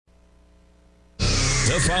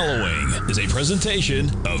The following is a presentation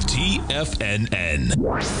of TFNN.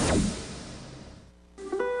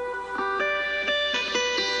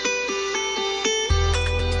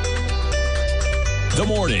 The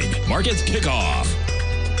Morning Market Kickoff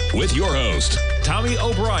with your host, Tommy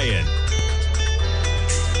O'Brien.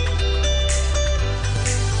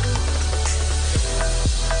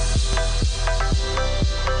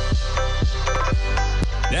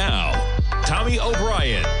 Now, Tommy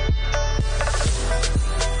O'Brien.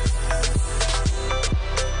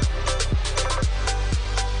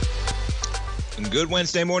 Good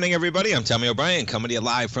Wednesday morning, everybody. I'm Tommy O'Brien, coming to you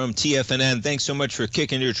live from TFNN. Thanks so much for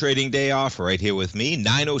kicking your trading day off right here with me.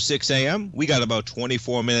 9:06 a.m. We got about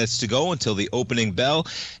 24 minutes to go until the opening bell,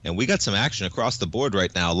 and we got some action across the board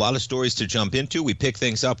right now. A lot of stories to jump into. We pick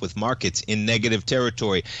things up with markets in negative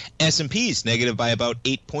territory. S&P's negative by about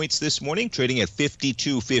 8 points this morning, trading at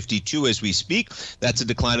 52.52 as we speak. That's a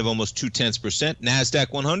decline of almost 0.2%.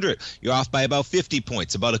 NASDAQ 100, you're off by about 50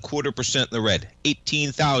 points, about 0.25% in the red,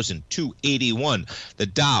 18,281. The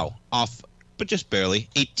Dow off, but just barely,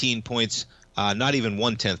 18 points, not even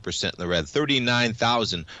 0.1% in the red,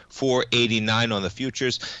 39,489 on the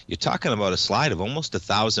futures. You're talking about a slide of almost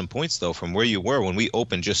 1,000 points, though, from where you were when we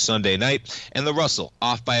opened just Sunday night. And the Russell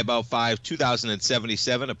off by about 5,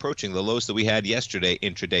 2,077, approaching the lows that we had yesterday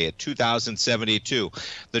intraday at 2,072.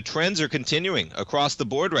 The trends are continuing across the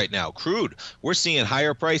board right now. Crude, we're seeing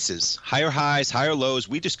higher prices, higher highs, higher lows.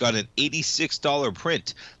 We just got an $86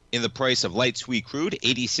 print in the price of light sweet crude.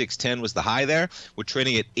 86.10 was the high there. We're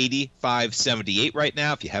trading at 85.78 right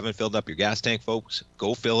now. If you haven't filled up your gas tank, folks,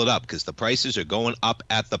 go fill it up because the prices are going up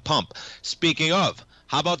at the pump. Speaking of,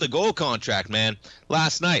 how about the gold contract, man?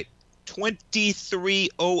 Last night,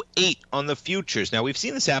 23.08 on the futures. Now, we've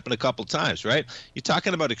seen this happen a couple times, right? You're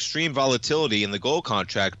talking about extreme volatility in the gold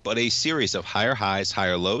contract, but a series of higher highs,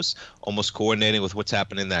 higher lows, almost coordinating with what's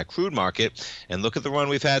happening in that crude market. And look at the run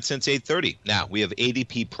we've had since 8:30. Now, we have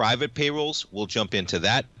ADP private payrolls. We'll jump into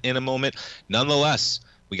that in a moment. Nonetheless,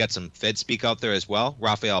 we got some Fed speak out there as well.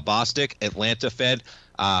 Raphael Bostic, Atlanta Fed,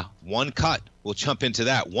 one cut. We'll jump into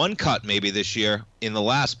that. One cut maybe this year in the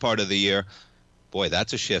last part of the year. Boy,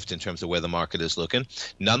 that's a shift in terms of where the market is looking.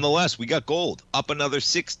 Nonetheless, we got gold up another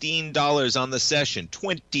 $16 on the session,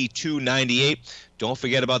 $22.98. Don't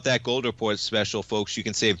forget about that gold report special, folks. You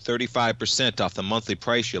can save 35% off the monthly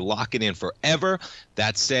price. You lock it in forever.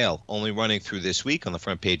 That sale only running through this week on the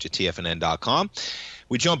front page of TFNN.com.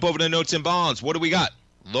 We jump over to notes and bonds. What do we got?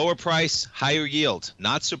 Lower price, higher yield.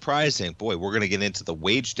 Not surprising. Boy, we're going to get into the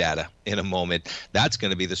wage data in a moment. That's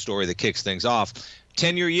going to be the story that kicks things off.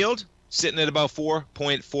 10-year yield sitting at about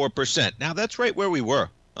 4.4%. Now, that's right where we were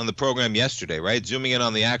on the program yesterday, right? Zooming in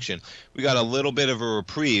on the action, we got a little bit of a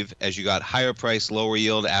reprieve as you got higher price, lower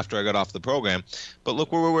yield after I got off the program. But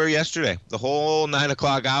look where we were yesterday. The whole 9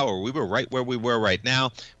 o'clock hour, we were right where we were right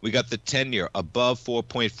now. We got the 10-year above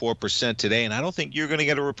 4.4% today, and I don't think you're going to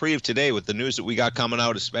get a reprieve today with the news that we got coming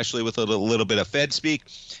out, especially with a little bit of Fed speak.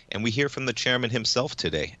 And we hear from the chairman himself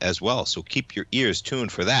today as well, so keep your ears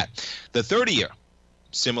tuned for that. The 30-year,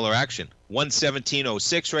 similar action,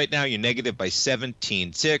 117.06 right now. You're negative by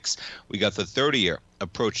 17.6. We got the 30-year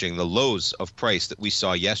approaching the lows of price that we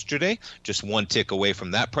saw yesterday, just one tick away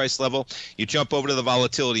from that price level. You jump over to the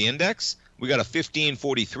volatility index. We got a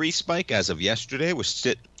 1543 spike as of yesterday. We're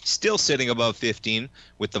still sitting above 15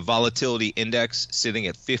 with the volatility index sitting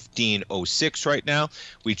at 1506 right now.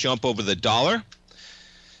 We jump over the dollar.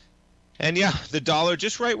 And yeah, the dollar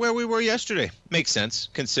just right where we were yesterday. Makes sense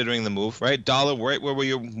considering the move, right? Dollar right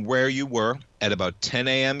where you were at about 10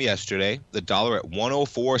 a.m. yesterday. The dollar at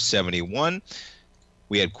 104.71.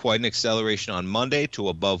 We had quite an acceleration on Monday to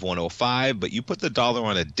above 105, but you put the dollar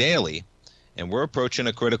on a daily, and we're approaching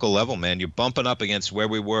a critical level, man. You're bumping up against where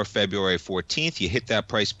we were February 14th. You hit that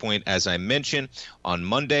price point, as I mentioned, on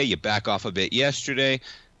Monday. You back off a bit yesterday.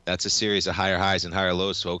 That's a series of higher highs and higher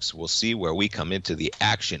lows, folks. We'll see where we come into the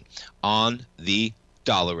action on the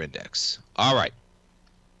dollar index. All right.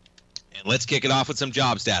 And let's kick it off with some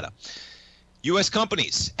jobs data. U.S.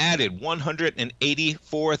 companies added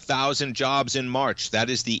 184,000 jobs in March. That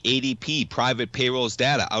is the ADP private payrolls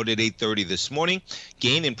data out at 8:30 this morning.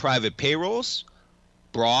 Gain in private payrolls,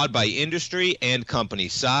 broad by industry and company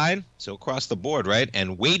side, so across the board, right?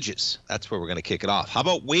 And wages, that's where we're going to kick it off. How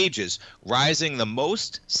about wages rising the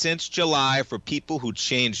most since July for people who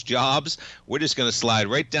changed jobs? We're just going to slide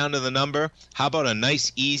right down to the number. How about a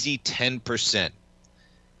nice, easy 10%?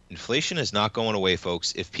 Inflation is not going away,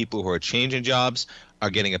 folks, if people who are changing jobs are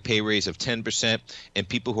getting a pay raise of 10%, and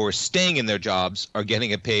people who are staying in their jobs are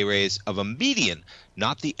getting a pay raise of a median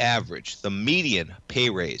not the average, the median pay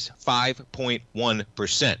raise,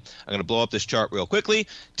 5.1%. I'm going to blow up this chart real quickly.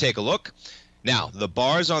 Take a look. Now, the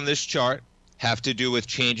bars on this chart have to do with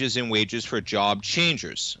changes in wages for job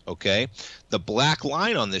changers, okay? The black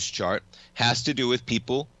line on this chart has to do with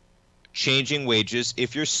people changing wages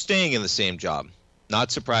if you're staying in the same job.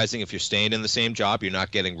 Not surprising, if you're staying in the same job, you're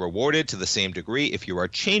not getting rewarded to the same degree if you are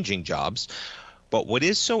changing jobs. But what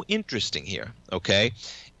is so interesting here, okay,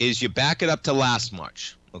 is you back it up to last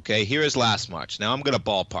March, okay? Here is last March. Now I'm going to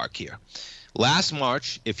ballpark here. Last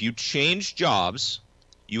March, if you changed jobs,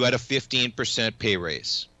 you had a 15% pay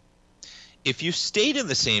raise. If you stayed in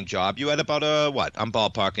the same job, you had about a, what? I'm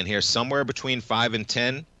ballparking here, somewhere between 5 and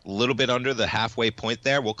 10, a little bit under the halfway point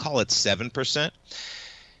there. We'll call it 7%.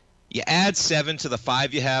 You add 7 to the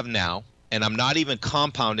 5 you have now, and I'm not even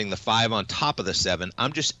compounding the 5 on top of the 7.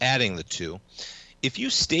 I'm just adding the 2. If you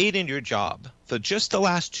stayed in your job for just the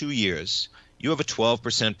last 2 years, you have a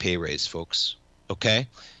 12% pay raise, folks, okay?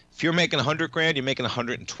 If you're making 100 grand, you're making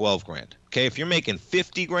 112 grand. Okay, if you're making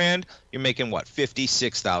 50 grand, you're making what?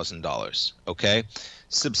 $56,000. Okay,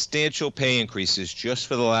 substantial pay increases just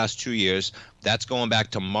for the last 2 years. That's going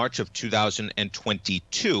back to March of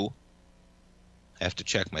 2022. I have to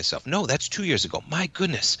check myself. No, that's 2 years ago. My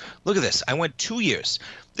goodness, look at this. I went 2 years.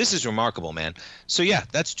 This is remarkable, man. So yeah,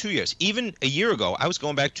 that's 2 years. Even a year ago, I was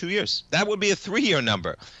going back 2 years. That would be a 3-year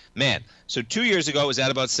number, man. So 2 years ago was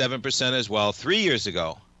at about 7% as well. 3 years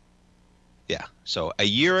ago. Yeah, so a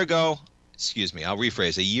year ago, excuse me, I'll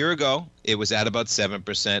rephrase. A year ago, it was at about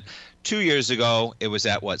 7%. 2 years ago, it was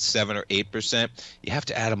at, what, 7 or 8%? You have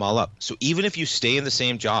to add them all up. So even if you stay in the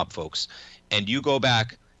same job, folks, and you go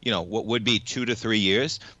back, you know, what would be 2 to 3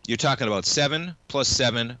 years, you're talking about 7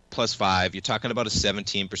 plus 5. You're talking about a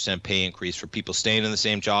 17% pay increase for people staying in the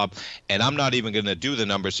same job. And I'm not even going to do the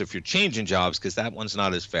numbers if you're changing jobs, because that one's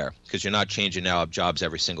not as fair, because you're not changing jobs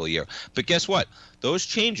every single year. But guess what? Those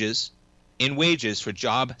changes in wages for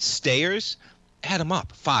job stayers, add them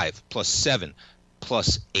up. 5 plus 7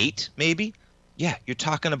 plus 8, maybe. Yeah, you're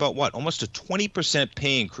talking about what? Almost a 20%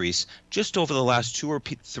 pay increase just over the last 2 or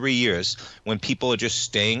 3 years when people are just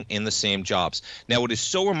staying in the same jobs. Now, what is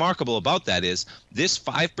so remarkable about that is this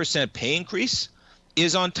 5% pay increase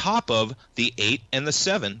is on top of the 8 and the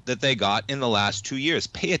 7 that they got in the last 2 years.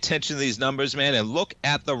 Pay attention to these numbers, man, and look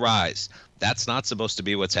at the rise. That's not supposed to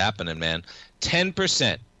be what's happening, man.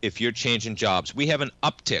 10% if you're changing jobs. We have an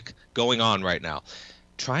uptick going on right now.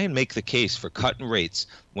 Try and make the case for cutting rates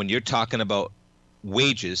when you're talking about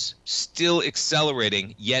wages still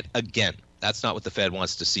accelerating yet again. That's not what the Fed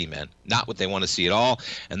wants to see, man. Not what they want to see at all.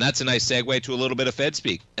 And that's a nice segue to a little bit of Fed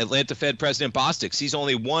speak. Atlanta Fed President Bostic sees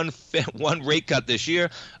only one rate cut this year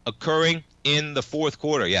occurring in the fourth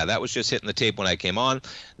quarter. Yeah, that was just hitting the tape when I came on.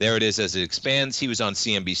 There it is as it expands. He was on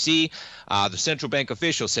CNBC. The central bank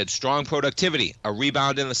official said strong productivity, a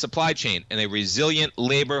rebound in the supply chain, and a resilient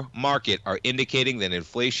labor market are indicating that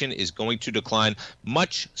inflation is going to decline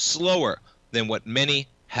much slower than what many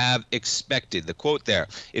have expected. The quote there,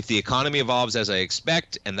 if the economy evolves as I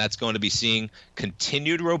expect, and that's going to be seeing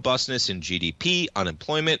continued robustness in GDP,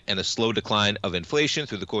 unemployment, and a slow decline of inflation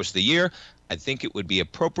through the course of the year, I think it would be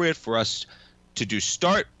appropriate for us to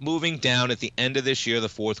start moving down at the end of this year, the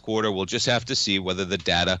fourth quarter. We'll just have to see whether the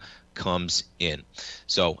data comes in.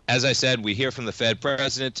 So, as I said, we hear from the Fed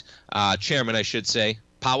president, chairman, I should say,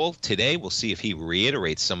 Powell today. We'll see if he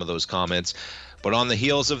reiterates some of those comments. But on the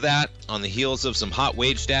heels of that, on the heels of some hot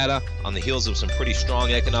wage data, on the heels of some pretty strong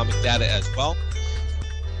economic data as well,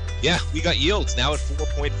 yeah, we got yields now at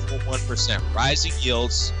 4.41%. Rising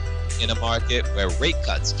yields in a market where rate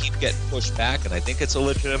cuts keep getting pushed back, and I think it's a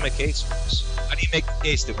legitimate case for us. How do you make the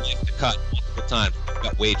case that we have to cut multiple times? We've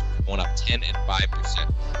got wages going up 10 and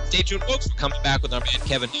 5%. Stay tuned, folks. We're coming back with our man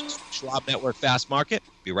Kevin Nix from Schwab Network Fast Market.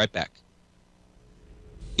 Be right back.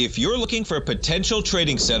 If you're looking for potential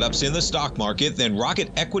trading setups in the stock market, then Rocket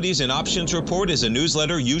Equities and Options Report is a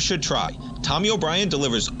newsletter you should try. Tommy O'Brien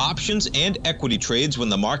delivers options and equity trades when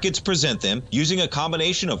the markets present them, using a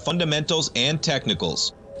combination of fundamentals and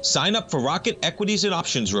technicals. Sign up for Rocket Equities and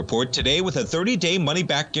Options Report today with a 30-day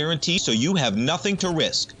money-back guarantee, so you have nothing to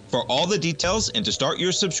risk. For all the details and to start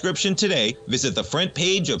your subscription today, visit the front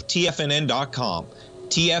page of TFNN.com.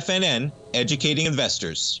 TFNN, educating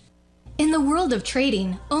investors. In the world of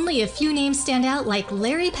trading, only a few names stand out like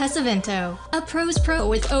Larry Pesavento. A pro's pro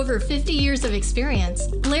with over 50 years of experience,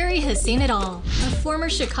 Larry has seen it all. A former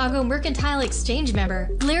Chicago Mercantile Exchange member,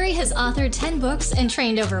 Larry has authored 10 books and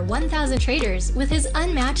trained over 1,000 traders with his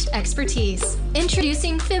unmatched expertise.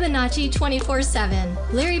 Introducing Fibonacci 24/7,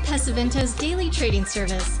 Larry Pesavento's daily trading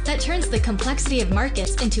service that turns the complexity of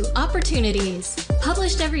markets into opportunities.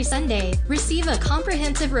 Published every Sunday, receive a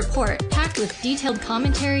comprehensive report packed with detailed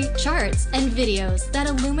commentary, charts, and videos that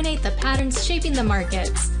illuminate the patterns shaping the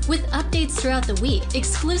markets, with updates throughout the week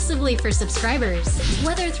exclusively for subscribers.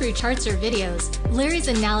 Whether through charts or videos, Larry's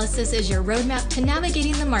analysis is your roadmap to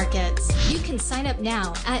navigating the markets. You can sign up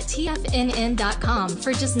now at TFNN.com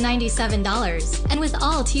for just $97. And with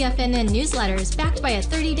all TFNN newsletters backed by a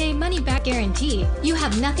 30-day money-back guarantee, you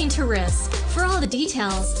have nothing to risk. For all the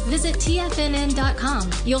details, visit TFNN.com.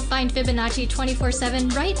 You'll find Fibonacci 24/7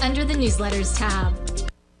 right under the newsletters tab.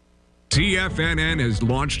 TFNN has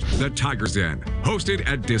launched the Tiger's Den. Hosted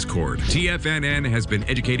at Discord, TFNN has been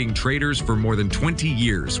educating traders for more than 20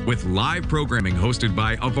 years with live programming hosted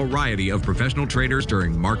by a variety of professional traders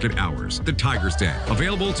during market hours. The Tiger's Den,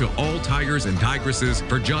 available to all tigers and tigresses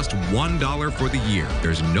for just $1 for the year.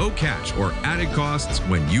 There's no catch or added costs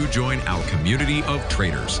when you join our community of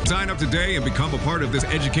traders. Sign up today and become a part of this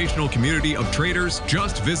educational community of traders.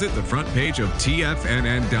 Just visit the front page of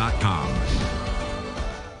TFNN.com.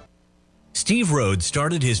 Steve Rhodes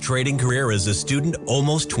started his trading career as a student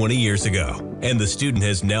almost 20 years ago, and the student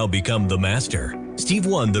has now become the master. Steve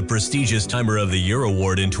won the prestigious Timer of the Year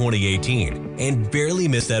award in 2018 and barely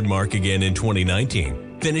missed that mark again in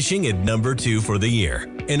 2019, finishing at number 2 for the year.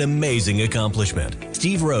 An amazing accomplishment.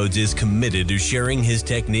 Steve Rhodes is committed to sharing his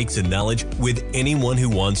techniques and knowledge with anyone who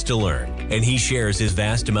wants to learn, and he shares his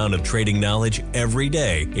vast amount of trading knowledge every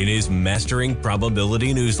day in his Mastering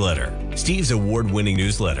Probability newsletter. Steve's award-winning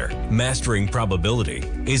newsletter, Mastering Probability,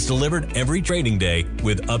 is delivered every trading day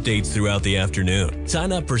with updates throughout the afternoon.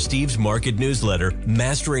 Sign up for Steve's market newsletter,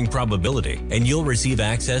 Mastering Probability, and you'll receive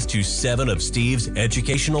access to 7 of Steve's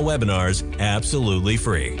educational webinars absolutely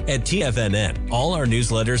free. At TFNN, all our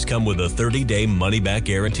newsletters come with a 30-day money-back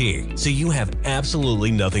guarantee, so you have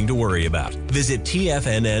absolutely nothing to worry about. Visit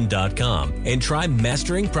TFNN.com and try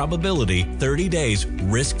Mastering Probability 30 days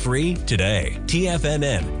risk-free today.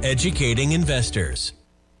 TFNN, educating investors.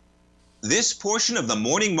 This portion of the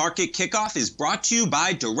Morning Market Kickoff is brought to you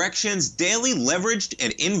by Direxion's daily leveraged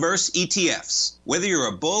and inverse ETFs. Whether you're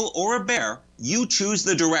a bull or a bear, you choose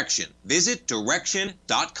the direction. Visit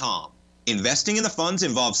Direxion.com. Investing in the funds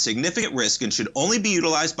involves significant risk and should only be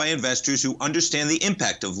utilized by investors who understand the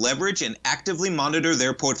impact of leverage and actively monitor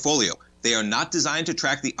their portfolio. They are not designed to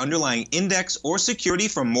track the underlying index or security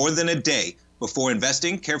for more than a day. Before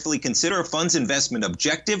investing, carefully consider a fund's investment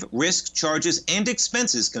objective, risk, charges, and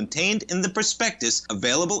expenses contained in the prospectus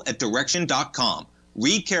available at Direxion.com.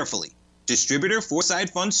 Read carefully. Distributor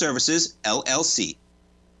Foreside Fund Services, LLC.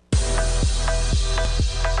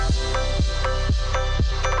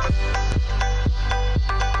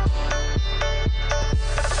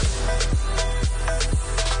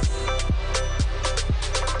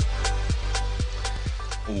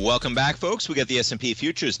 Welcome back, folks. We got the S&P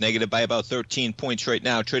futures negative by about 13 points right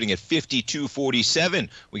now, trading at 52.47.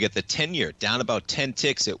 We got the 10-year down about 10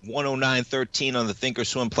 ticks at 109.13 on the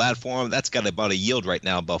Thinkorswim platform. That's got about a yield right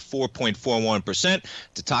now, about 4.41%.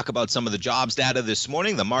 To talk about some of the jobs data this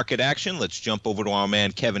morning, the market action, let's jump over to our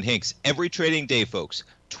man Kevin Hinks. Every trading day, folks,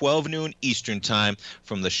 12 noon Eastern time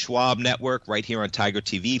from the Schwab Network right here on Tiger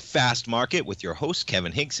TV. Fast Market with your hosts,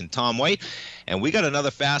 Kevin Hinks and Tom White. And we got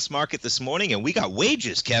another fast market this morning, and we got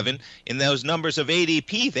wages, Kevin, in those numbers of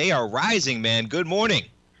ADP. They are rising, man. Good morning.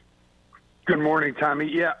 Good morning, Tommy.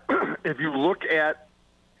 Yeah, if you look at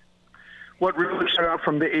what really stood out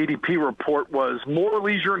from the ADP report was more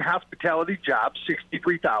leisure and hospitality jobs,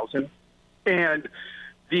 63,000, and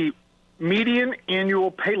the median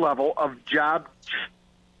annual pay level of job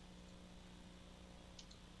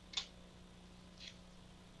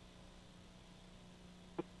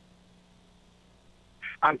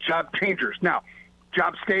on job changers. Now,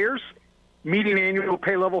 job stayers, median annual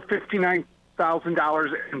pay level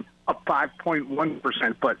 $59,000 and up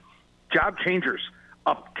 5.1%, but job changers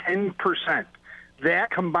up 10%.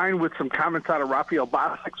 That combined with some comments out of Raphael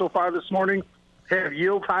Bostic so far this morning have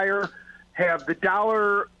yield higher, have the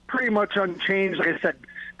dollar pretty much unchanged. Like I said,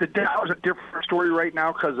 the dollar's a different story right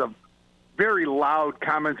now because of very loud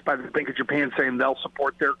comments by the Bank of Japan saying they'll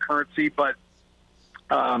support their currency, but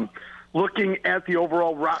looking at the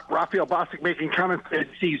overall, Raphael Bostic making comments that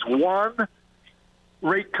he sees one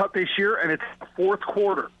rate cut this year, and it's the fourth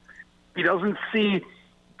quarter. He doesn't see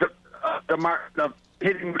the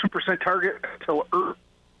hitting 2% target until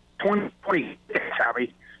 2020,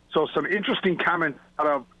 Tommy. So some interesting comments out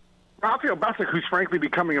of Rafael Basil, who's frankly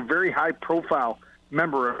becoming a very high-profile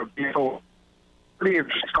member of the BFO. Pretty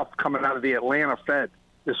interesting stuff coming out of the Atlanta Fed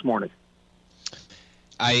this morning.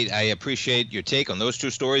 I appreciate your take on those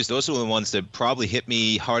two stories. Those are the ones that probably hit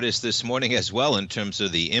me hardest this morning as well in terms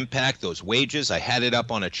of the impact, those wages. I had it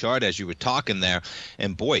up on a chart as you were talking there.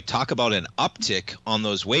 And, boy, talk about an uptick on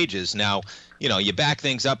those wages. Now, you know, you back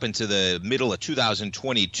things up into the middle of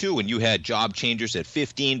 2022 and you had job changers at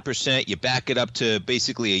 15%. You back it up to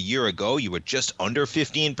basically a year ago, you were just under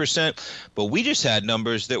 15%. But we just had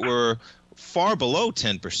numbers that were far below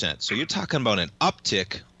 10%. So you're talking about an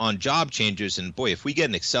uptick on job changers. And boy, if we get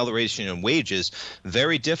an acceleration in wages,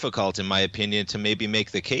 very difficult, in my opinion, to maybe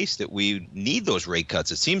make the case that we need those rate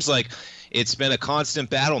cuts. It seems like it's been a constant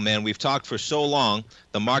battle, man. We've talked for so long.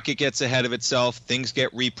 The market gets ahead of itself. Things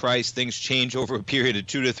get repriced. Things change over a period of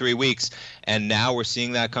 2 to 3 weeks. And now we're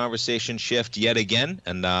seeing that conversation shift yet again.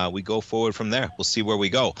 And we go forward from there. We'll see where we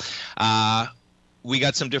go. We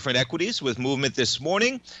got some different equities with movement this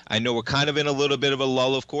morning. I know we're kind of in a little bit of a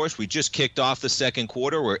lull, of course. We just kicked off the second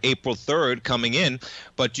quarter. We're April 3rd coming in.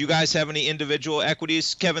 But do you guys have any individual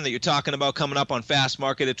equities, Kevin, that you're talking about coming up on Fast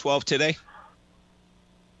Market at 12 today?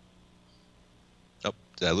 Oh,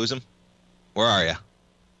 did I lose him? Where are you?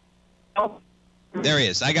 Oh. There he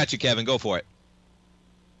is. I got you, Kevin. Go for it.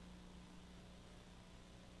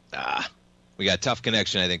 We got a tough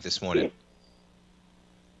connection, I think, this morning.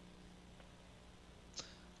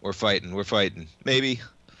 We're fighting. We're fighting. Maybe.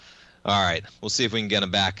 All right. We'll see if we can get him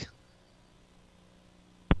back.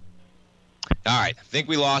 All right. I think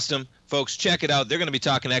we lost him. Folks, check it out. They're going to be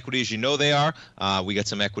talking equities. You know they are. We got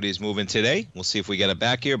some equities moving today. We'll see if we get it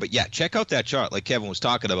back here. But, yeah, check out that chart like Kevin was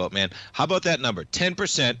talking about, man. How about that number?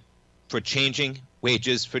 10% for changing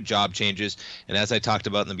wages for job changes. And as I talked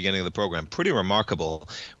about in the beginning of the program, pretty remarkable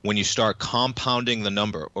when you start compounding the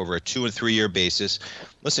number over a 2 and 3 year basis.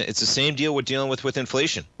 Listen, it's the same deal we're dealing with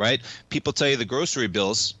inflation, right? People tell you the grocery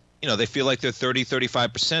bills, you know, they feel like they're 30,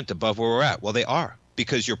 35% above where we're at. Well, they are,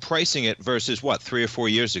 because you're pricing it versus what, 3 or 4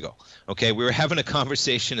 years ago. Okay, we were having a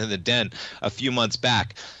conversation in the den a few months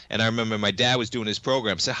back, and I remember my dad was doing his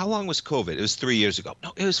program. I said, how long was COVID? It was 3 years ago.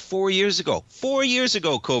 No, it was 4 years ago. 4 years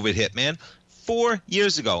ago COVID hit, man. 4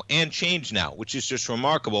 years ago and change now, which is just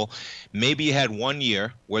remarkable. Maybe you had 1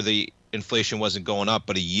 year where the inflation wasn't going up,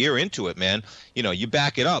 but a year into it, man, you know, you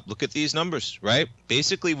back it up. Look at these numbers, right?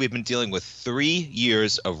 Basically, we've been dealing with 3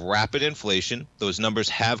 years of rapid inflation. Those numbers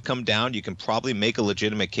have come down. You can probably make a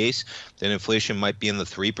legitimate case that inflation might be in the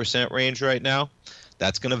 3% range right now.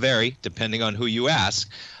 That's going to vary depending on who you ask.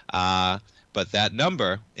 But that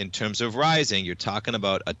number, in terms of rising, you're talking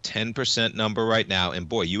about a 10% number right now. And,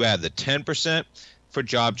 boy, you add the 10% for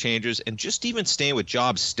job changers and just even staying with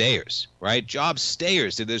job stayers, right? Job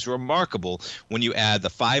stayers, it is remarkable when you add the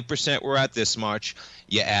 5% we're at this March,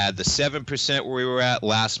 you add the 7% where we were at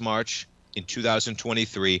last March in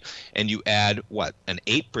 2023, and you add, what, an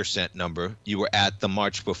 8% number you were at the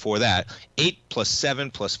March before that. 8 plus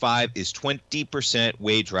 7 plus 5 is 20%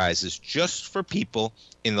 wage rises just for people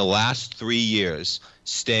in the last 3 years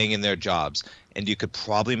staying in their jobs. And you could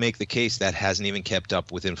probably make the case that hasn't even kept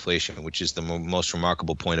up with inflation, which is the most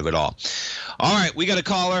remarkable point of it all. All right, we got a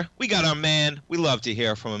caller. We got our man. We love to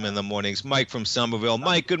hear from him in the mornings. Mike from Somerville.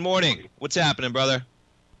 Mike, good morning. What's happening, brother?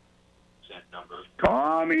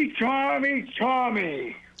 Tommy.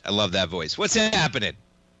 I love that voice. What's happening?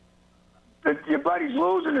 Your buddy's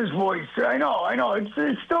losing his voice. I know.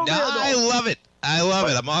 It's still there, though. I love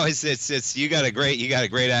it. I'm always it's you got a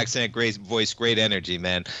great accent, great voice, great energy,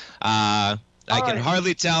 man. I can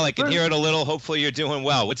hardly tell. I can hear it a little. Hopefully you're doing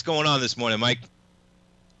well. What's going on this morning, Mike?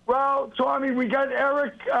 Well, Tommy, we got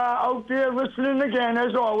Eric out there listening again,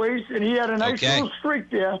 as always, and he had a nice little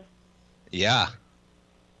streak there. Yeah.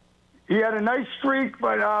 He had a nice streak,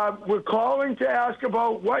 but we're calling to ask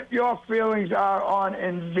about what your feelings are on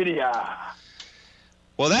NVIDIA.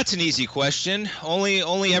 Well, that's an easy question.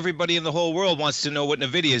 Only everybody in the whole world wants to know what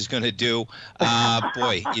NVIDIA is going to do.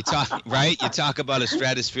 Boy, you talk right. You talk about a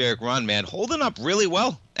stratospheric run, man. Holding up really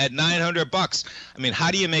well at $900. I mean,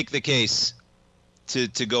 how do you make the case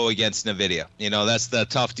to go against NVIDIA? You know, that's the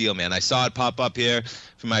tough deal, man. I saw it pop up here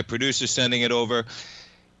from my producer sending it over.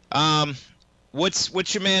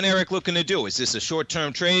 What's your man Eric looking to do? Is this a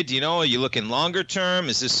short-term trade? Do you know? Are you looking longer term?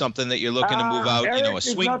 Is this something that you're looking to move out? Eric, you know, a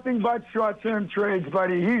swing. Nothing but short-term trades,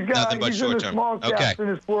 buddy. He's got he's in the small caps in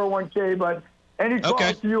his 401k, but any call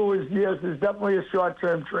to you is definitely a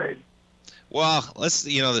short-term trade. Well,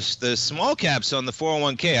 the small caps on the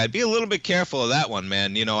 401k, I'd be a little bit careful of that one,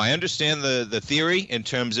 man. I understand the theory in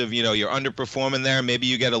terms of, you're underperforming there. Maybe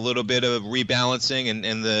you get a little bit of rebalancing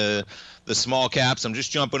and the small caps. I'm just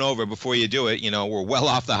jumping over before you do it. We're well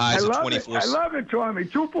off the highs of 24. I love it, Tommy.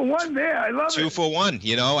 2 for 1 there. I love it. 2 for 1.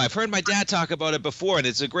 I've heard my dad talk about it before, and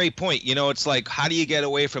it's a great point. It's like, how do you get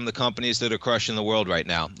away from the companies that are crushing the world right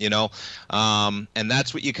now? And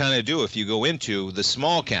that's what you kind of do if you go into the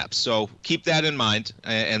small caps. So keep that in mind.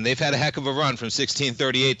 And they've had a heck of a run from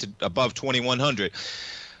 1638 to above 2100.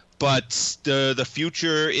 But the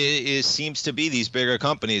future seems to be these bigger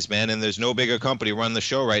companies, man, and there's no bigger company running the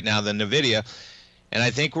show right now than NVIDIA. And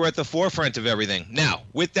I think we're at the forefront of everything. Now,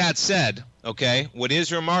 with that said, okay, what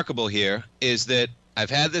is remarkable here is that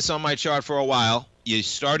I've had this on my chart for a while. You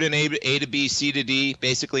start in A to B, C to D,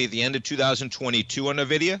 basically at the end of 2022 on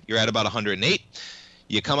NVIDIA. You're at about 108.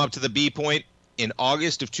 You come up to the B point in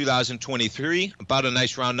August of 2023, about a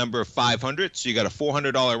nice round number of 500. So you got a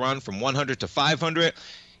 $400 run from 100 to 500.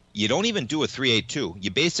 You don't even do a 382.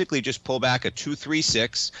 You basically just pull back a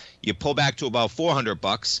 236. You pull back to about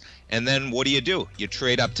 $400, and then what do? You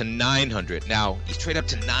trade up to 900. Now you trade up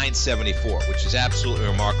to 974, which is absolutely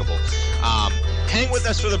remarkable. Hang with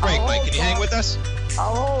us for the break, Mike. Can you hang with us?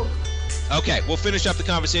 I'll hold. Okay, we'll finish up the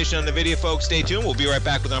conversation on the video, folks. Stay tuned. We'll be right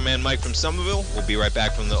back with our man Mike from Somerville. We'll be right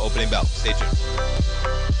back from the opening bell. Stay tuned.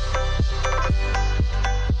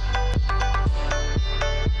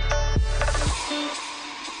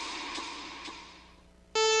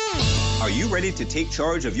 Are you ready to take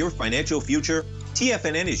charge of your financial future?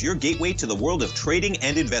 TFNN is your gateway to the world of trading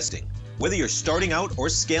and investing. Whether you're starting out or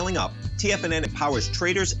scaling up, TFNN empowers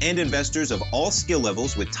traders and investors of all skill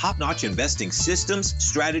levels with top-notch investing systems,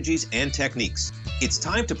 strategies, and techniques. It's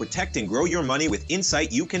time to protect and grow your money with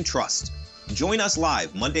insight you can trust. Join us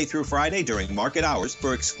live Monday through Friday during market hours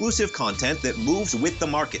for exclusive content that moves with the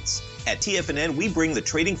markets. At TFNN, we bring the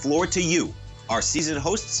trading floor to you. Our seasoned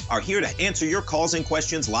hosts are here to answer your calls and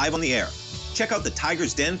questions live on the air. Check out the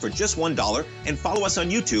Tiger's Den for just $1 and follow us on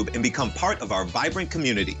YouTube and become part of our vibrant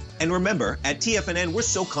community. And remember, at TFNN, we're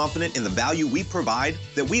so confident in the value we provide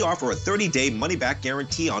that we offer a 30-day money-back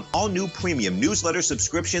guarantee on all new premium newsletter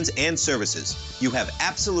subscriptions and services. You have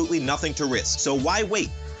absolutely nothing to risk, so why wait?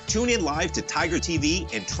 Tune in live to Tiger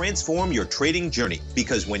TV and transform your trading journey,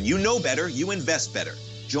 because when you know better, you invest better.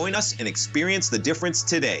 Join us and experience the difference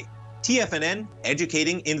today. TFNN,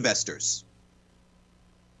 educating investors.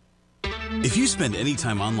 If you spend any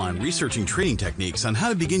time online researching trading techniques on how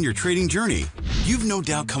to begin your trading journey, you've no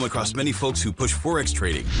doubt come across many folks who push Forex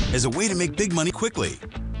trading as a way to make big money quickly.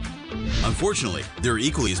 Unfortunately, there are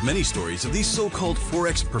equally as many stories of these so-called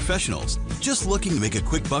Forex professionals just looking to make a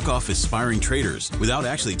quick buck off aspiring traders without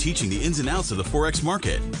actually teaching the ins and outs of the Forex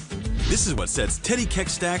market. This is what sets Teddy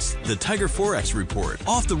Keckstack's The Tiger Forex Report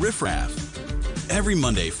off the riffraff. Every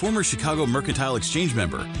Monday, former Chicago Mercantile Exchange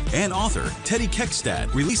member and author Teddy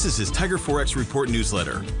Keckstad releases his Tiger Forex Report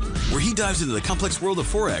newsletter, where he dives into the complex world of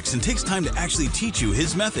Forex and takes time to actually teach you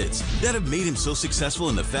his methods that have made him so successful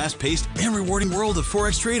in the fast-paced and rewarding world of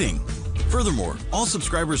Forex trading. Furthermore, all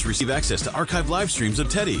subscribers receive access to archived live streams of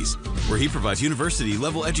Teddy's, where he provides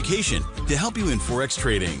university-level education to help you in Forex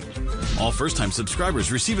trading. All first-time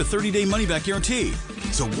subscribers receive a 30-day money-back guarantee.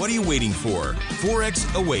 So what are you waiting for?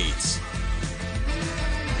 Forex awaits.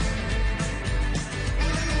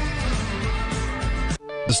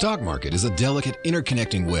 The stock market is a delicate,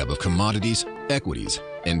 interconnecting web of commodities, equities,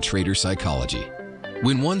 and trader psychology.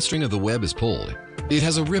 When one string of the web is pulled, it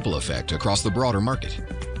has a ripple effect across the broader market.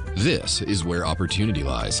 This is where opportunity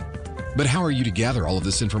lies. But how are you to gather all of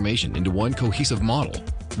this information into one cohesive model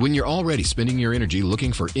when you're already spending your energy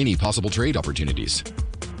looking for any possible trade opportunities?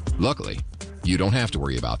 Luckily, you don't have to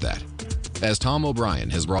worry about that, as Tom O'Brien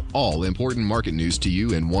has brought all important market news to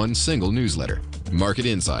you in one single newsletter, Market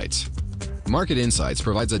Insights. Market Insights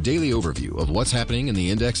provides a daily overview of what's happening in the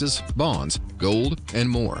indexes, bonds, gold, and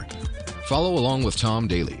more. Follow along with Tom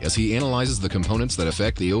daily as he analyzes the components that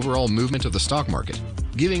affect the overall movement of the stock market,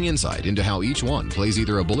 giving insight into how each one plays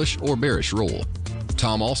either a bullish or bearish role.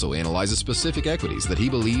 Tom also analyzes specific equities that he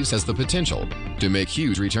believes has the potential to make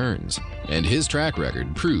huge returns, and his track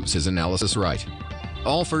record proves his analysis right.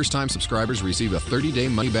 All first-time subscribers receive a 30-day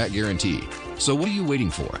money-back guarantee. So what are you waiting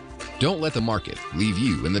for? Don't let the market leave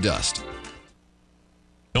you in the dust.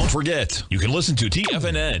 Don't forget, you can listen to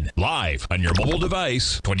TFNN live on your mobile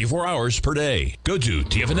device 24 hours per day. Go to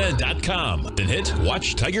TFNN.com, then hit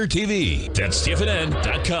Watch Tiger TV. That's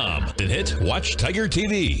TFNN.com, then hit Watch Tiger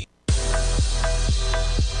TV.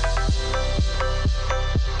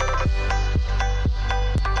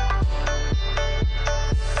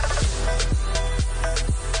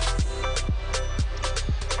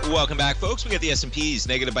 Welcome back, folks. We got the S&Ps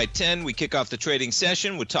negative by 10. We kick off the trading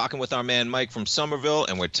session. We're talking with our man Mike from Somerville,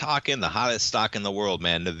 and we're talking the hottest stock in the world,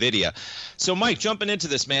 man, NVIDIA. So, Mike, jumping into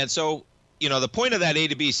this, man. So, the point of that A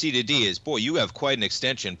to B, C to D is, boy, you have quite an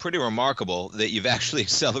extension. Pretty remarkable that you've actually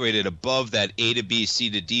accelerated above that A to B, C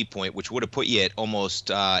to D point, which would have put you at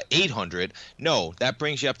almost 800. No, that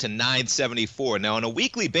brings you up to 974. Now, on a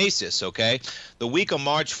weekly basis, okay, the week of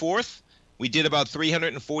March 4th, we did about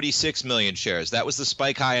 346 million shares. That was the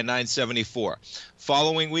spike high of 974.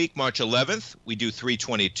 Following week, March 11th, we do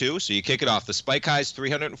 322. So you kick it off. The spike high is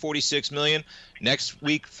 346 million. Next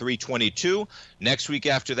week, 322. Next week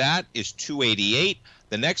after that is 288.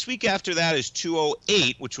 The next week after that is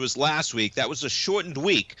 208, which was last week. That was a shortened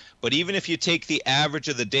week. But even if you take the average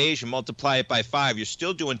of the days, you multiply it by 5, you're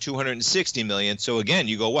still doing 260 million. So again,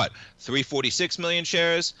 you go what? 346 million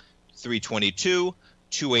shares, 322,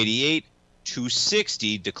 288,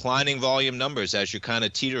 260, declining volume numbers as you're kind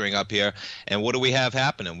of teetering up here. And what do we have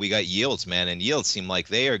happening? We got yields, man, and yields seem like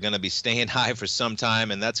they are going to be staying high for some time,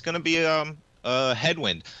 and that's going to be a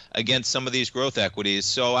headwind against some of these growth equities.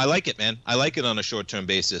 So I like it, man. I like it on a short-term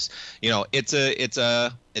basis. It's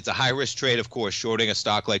a high-risk trade, of course, shorting a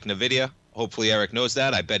stock like NVIDIA. Hopefully Eric knows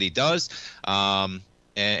that. I bet he does.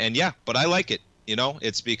 And yeah, but I like it.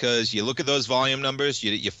 It's because you look at those volume numbers,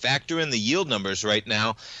 you factor in the yield numbers right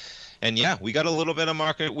now. And yeah, we got a little bit of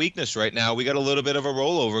market weakness right now. We got a little bit of a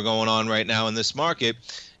rollover going on right now in this market.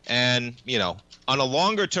 And, on a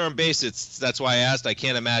longer term basis, that's why I asked, I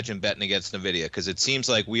can't imagine betting against NVIDIA, because it seems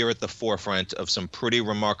like we are at the forefront of some pretty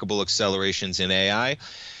remarkable accelerations in AI.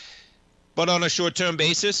 But on a short-term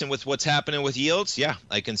basis and with what's happening with yields, yeah,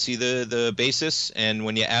 I can see the basis. And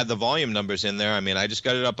when you add the volume numbers in there, I just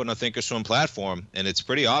got it up on a Thinkorswim platform, and it's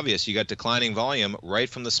pretty obvious. You got declining volume right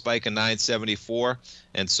from the spike of 974,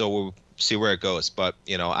 and so we'll see where it goes. But,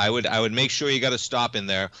 I would make sure you got to stop in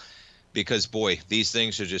there because, boy, these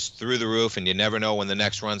things are just through the roof, and you never know when the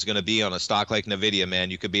next run's going to be on a stock like NVIDIA,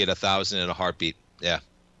 man. You could be at 1,000 in a heartbeat. Yeah.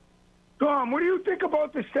 Tom, what do you think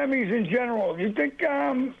about the semis in general? You think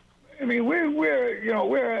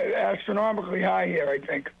we're astronomically high here, I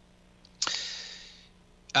think.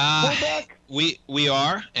 We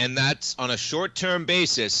are, and that's on a short-term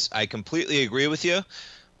basis. I completely agree with you,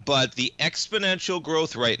 but the exponential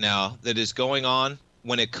growth right now that is going on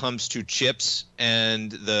when it comes to chips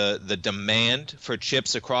and the demand for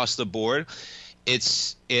chips across the board,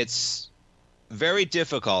 it's very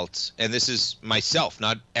difficult, and this is myself,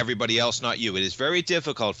 not everybody else, not you. It is very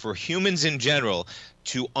difficult for humans in general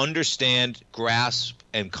to understand, grasp,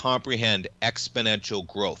 and comprehend exponential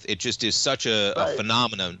growth. It just is such a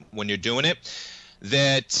phenomenon when you're doing it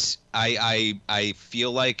that I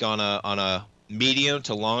feel like on a medium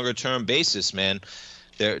to longer term basis, man,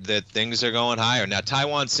 that things are going higher. Now,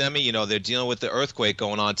 Taiwan Semi, they're dealing with the earthquake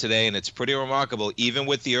going on today, and it's pretty remarkable. Even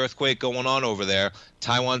with the earthquake going on over there,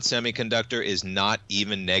 Taiwan Semiconductor is not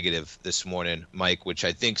even negative this morning, Mike, which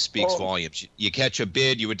I think speaks volumes. You catch a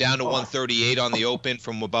bid, you were down to 138 on the open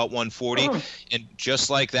from about 140, and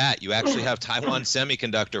just like that, you actually have Taiwan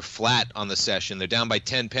Semiconductor flat on the session. They're down by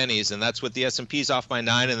 10 pennies, and that's with the S&P's off by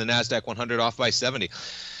 9 and the NASDAQ 100 off by 70.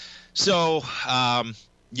 So,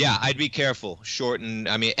 yeah, I'd be careful.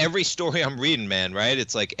 Every story I'm reading, man, right?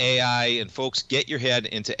 It's like AI, and folks, get your head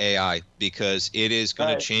into AI because it is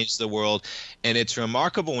going to change the world. And it's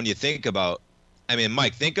remarkable when you think about,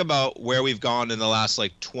 Mike, think about where we've gone in the last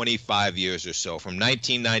 25 years or so, from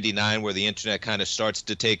 1999, where the internet kind of starts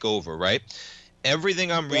to take over, right?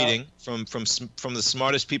 Everything I'm reading from the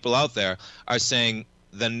smartest people out there are saying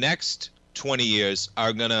the next 20 years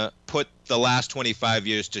are going to put the last 25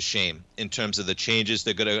 years to shame in terms of the changes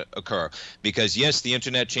that are going to occur. Because, yes, the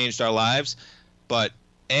internet changed our lives, but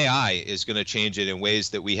AI is going to change it in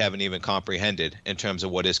ways that we haven't even comprehended in terms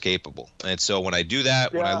of what is capable. And so when I do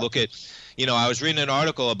that, when I look at, I was reading an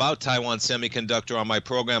article about Taiwan Semiconductor on my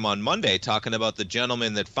program on Monday, talking about the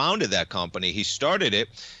gentleman that founded that company. He started it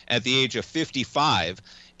at the age of 55,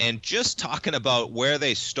 and just talking about where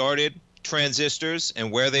they started transistors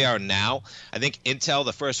and where they are now. I think Intel,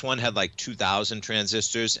 the first one, had 2,000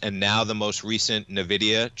 transistors, and now the most recent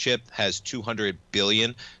NVIDIA chip has 200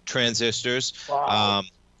 billion transistors. Wow.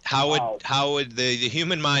 How would the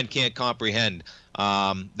human mind can't comprehend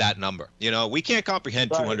that number? We can't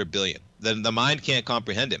comprehend 200 billion. The mind can't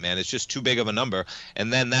comprehend it, man. It's just too big of a number.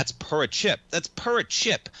 And then that's per chip. That's per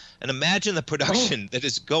chip. And imagine the production that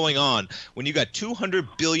is going on when you got 200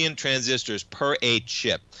 billion transistors per a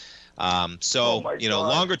chip.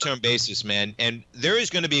 Longer term basis, man, and there is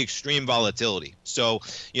going to be extreme volatility. So,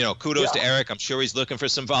 kudos to Eric. I'm sure he's looking for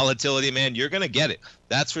some volatility, man. You're going to get it.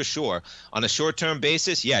 That's for sure. On a short term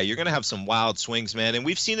basis, you're going to have some wild swings, man. And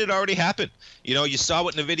we've seen it already happen. You saw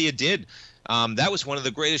what NVIDIA did. That was one of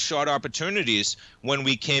the greatest short opportunities when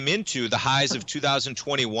we came into the highs of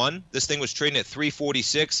 2021. This thing was trading at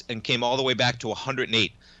 346 and came all the way back to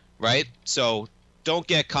 108, right? So don't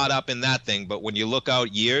get caught up in that thing. But when you look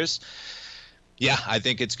out years, I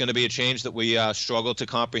think it's going to be a change that we struggle to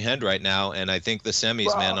comprehend right now. And I think the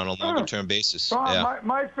semis, man, on a longer-term basis.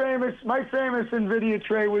 My famous NVIDIA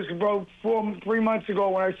trade was about 3 months ago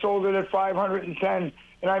when I sold it at 510,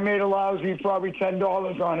 and I made a lousy probably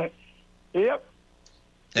 $10 on it. Yep.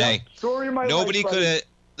 Hey, story of my nobody life, could have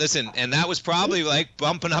listen, and that was probably like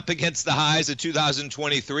bumping up against the highs of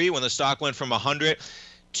 2023 when the stock went from 100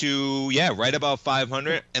 to right about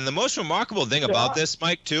 500. And the most remarkable thing about this,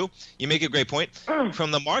 Mike, too, you make a great point.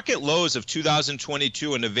 From the market lows of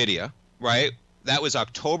 2022 in NVIDIA, right? That was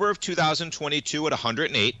October of 2022 at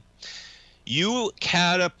 108. You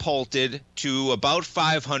catapulted to about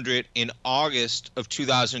 500 in August of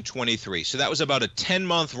 2023. So that was about a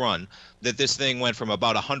 10-month run that this thing went from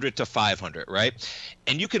about 100 to 500, right?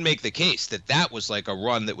 And you can make the case that that was like a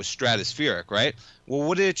run that was stratospheric, right? Well,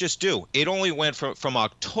 what did it just do? It only went from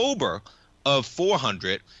October of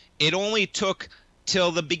 400. It only took till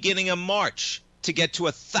the beginning of March to get to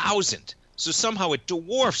 1,000. So somehow it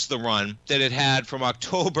dwarfs the run that it had from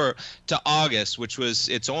October to August, which was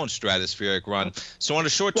its own stratospheric run. So on a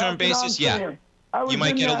short-term basis, you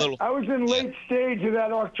might get a little. I was in late stage of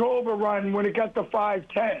that October run when it got to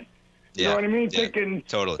 510. You know what I mean? Thinking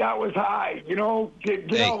that was high. You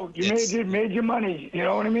made your money. You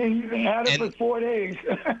know what I mean? You had it for 4 days.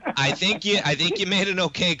 I think you made an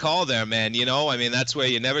okay call there, man. I mean, that's where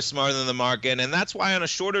you're never smarter than the market, and that's why on a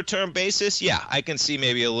shorter term basis, I can see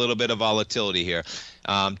maybe a little bit of volatility here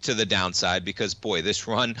to the downside because, boy, this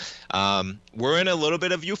run, we're in a little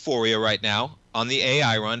bit of euphoria right now. On the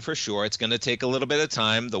AI run, for sure, it's going to take a little bit of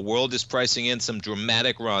time. The world is pricing in some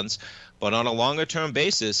dramatic runs. But on a longer-term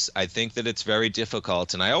basis, I think that it's very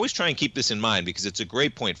difficult. And I always try and keep this in mind because it's a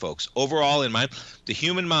great point, folks. Overall, in mind, the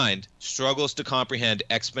human mind struggles to comprehend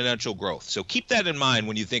exponential growth. So keep that in mind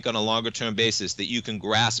when you think on a longer-term basis that you can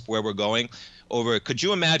grasp where we're going. Could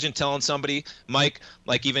you imagine telling somebody, Mike,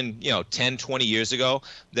 like even 10, 20 years ago,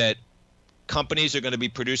 that companies are going to be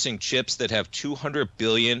producing chips that have 200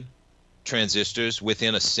 billion transistors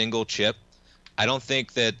within a single chip? I don't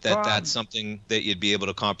think that's something that you'd be able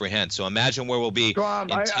to comprehend. So imagine where we'll be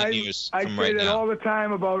in 10 years from right now. I say that all the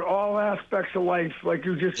time about all aspects of life, like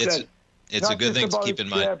you just said. It's a good thing to keep in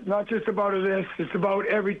mind. Not just about this. It's about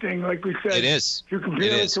everything, like we said. It is. If you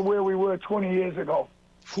compare it to where we were 20 years ago.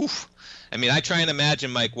 Whew. I mean, I try and imagine,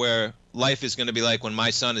 Mike, where life is going to be like when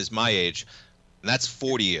my son is my age. And that's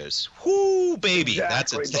 40 years. Whoo, baby.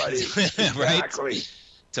 Exactly, that's buddy. right? Exactly.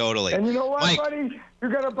 Totally. And you know what, Mike, buddy? You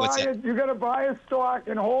gotta buy a stock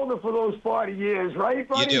and hold it for those 40 years, right,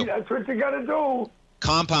 buddy? You do. That's what you gotta do.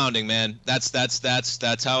 Compounding, man. That's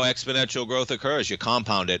how exponential growth occurs. You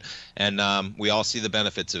compound it, and we all see the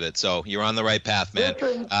benefits of it. So you're on the right path, man.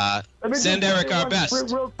 Listen, send Eric our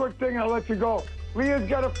best. Real quick thing, I'll let you go. Leah's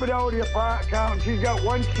got a Fidelity account. She's got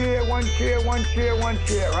one share, right?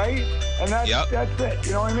 And that's it.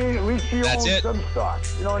 You know what I mean? At least she owns some stock.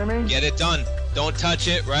 You know what I mean? Get it done. Don't touch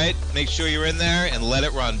it, right? Make sure you're in there and let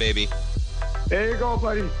it run, baby. There you go,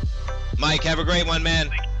 buddy. Mike, have a great one, man.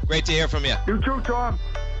 Great to hear from you. You too, Tom.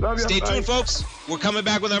 Love you. Stay tuned, folks. We're coming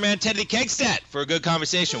back with our man, Teddy Kegstad, for a good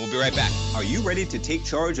conversation. We'll be right back. Are you ready to take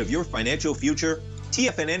charge of your financial future?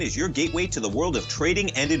 TFNN is your gateway to the world of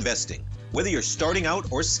trading and investing. Whether you're starting out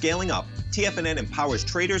or scaling up, TFNN empowers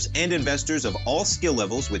traders and investors of all skill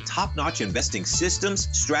levels with top-notch investing systems,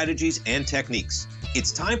 strategies, and techniques.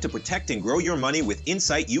 It's time to protect and grow your money with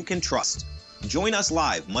insight you can trust. Join us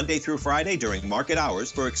live Monday through Friday during market hours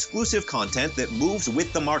for exclusive content that moves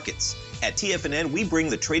with the markets. At TFNN, we bring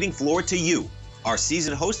the trading floor to you. Our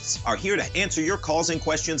seasoned hosts are here to answer your calls and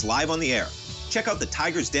questions live on the air. Check out the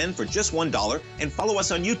Tiger's Den for just $1 and follow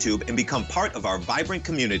us on YouTube and become part of our vibrant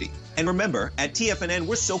community. And remember, at TFNN,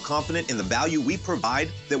 we're so confident in the value we provide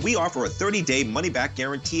that we offer a 30-day money-back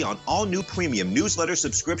guarantee on all new premium newsletter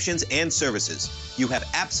subscriptions and services. You have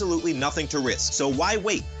absolutely nothing to risk, so why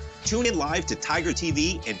wait? Tune in live to Tiger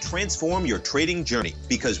TV and transform your trading journey,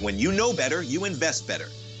 because when you know better, you invest better.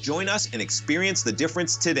 Join us and experience the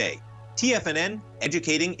difference today. TFNN,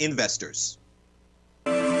 educating investors.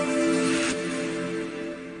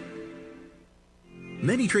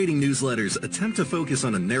 Many trading newsletters attempt to focus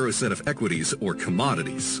on a narrow set of equities or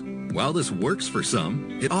commodities. While this works for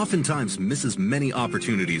some, it oftentimes misses many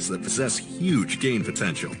opportunities that possess huge gain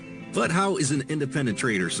potential. But how is an independent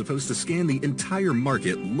trader supposed to scan the entire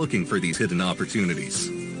market looking for these hidden opportunities?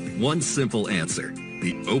 One simple answer: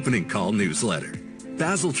 the opening call newsletter.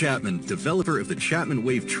 Basil Chapman, developer of the Chapman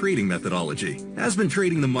Wave trading methodology, has been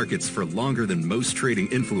trading the markets for longer than most trading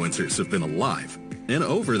influencers have been alive. And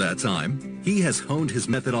over that time, he has honed his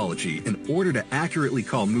methodology in order to accurately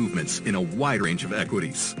call movements in a wide range of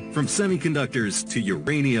equities, from semiconductors to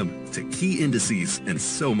uranium to key indices and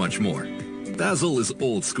so much more. Basil is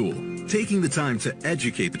old school, taking the time to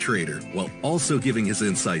educate the trader while also giving his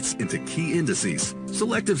insights into key indices,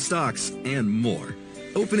 selective stocks, and more.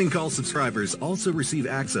 Opening Call subscribers also receive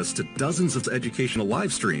access to dozens of educational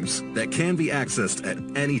live streams that can be accessed at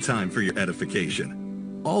any time for your edification.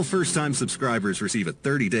 All first-time subscribers receive a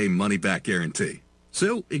 30-day money-back guarantee.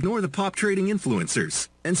 So ignore the pop trading influencers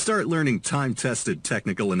and start learning time-tested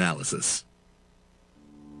technical analysis.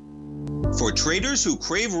 For traders who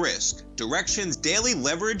crave risk, Direxion's daily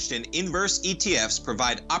leveraged and inverse ETFs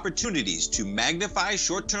provide opportunities to magnify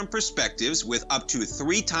short-term perspectives with up to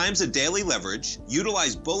 3 times a daily leverage,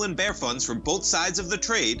 utilize bull and bear funds from both sides of the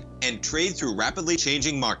trade, and trade through rapidly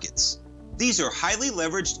changing markets. These are highly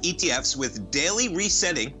leveraged ETFs with daily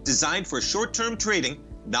resetting designed for short-term trading,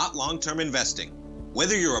 not long-term investing.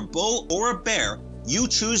 Whether you're a bull or a bear, you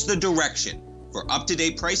choose the Direxion. For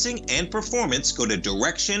up-to-date pricing and performance, go to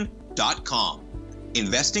Direxion.com.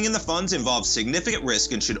 Investing in the funds involves significant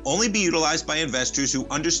risk and should only be utilized by investors who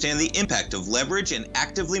understand the impact of leverage and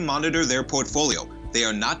actively monitor their portfolio. They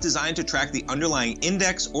are not designed to track the underlying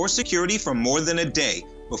index or security for more than a day.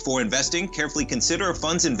 Before investing, carefully consider a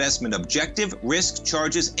fund's investment objective, risk,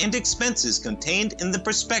 charges, and expenses contained in the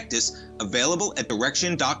prospectus available at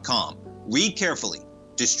Direxion.com. Read carefully.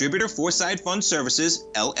 Distributor Foreside Fund Services,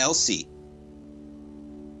 LLC.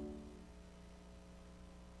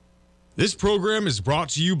 This program is brought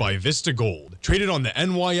to you by Vista Gold, traded on the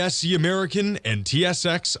NYSE American and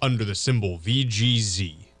TSX under the symbol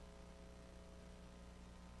VGZ.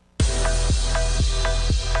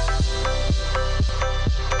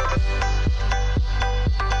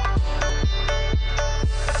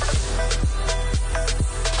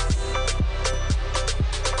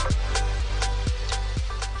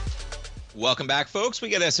 Welcome back, folks. We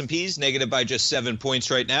got S&Ps negative by just 7 points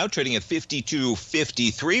right now, trading at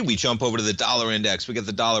 52.53. We jump over to the dollar index. We got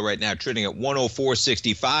the dollar right now trading at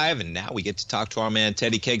 104.65. And now we get to talk to our man,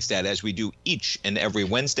 Teddy Kegstad, as we do each and every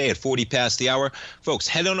Wednesday at 40 past the hour. Folks,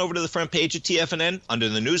 head on over to the front page of TFNN. Under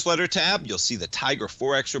the newsletter tab, you'll see the Tiger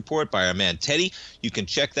Forex report by our man, Teddy. You can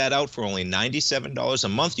check that out for only $97 a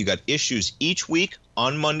month. You got issues each week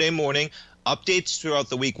on Monday morning. Updates throughout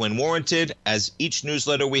the week when warranted. As each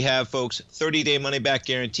newsletter we have, folks, 30-day money-back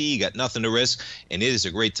guarantee. You got nothing to risk, and it is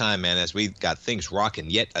a great time, man, as we got things rocking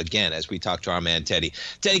yet again as we talk to our man Teddy.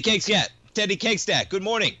 Teddy Kegstad, good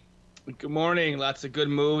morning. Good morning. Lots of good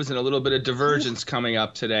moves and a little bit of divergence coming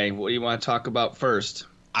up today. What do you want to talk about first?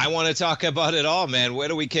 I want to talk about it all, man. Where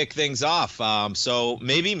do we kick things off? So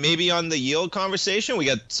maybe on the yield conversation. We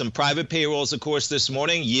got some private payrolls, of course, this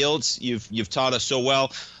morning. Yields, you've taught us so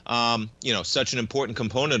well. Such an important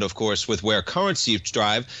component, of course, with where currencies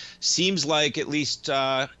drive. Seems like, at least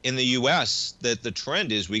in the U.S., that the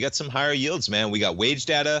trend is we got some higher yields, man. We got wage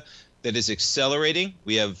data that is accelerating.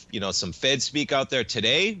 We have, some Fed speak out there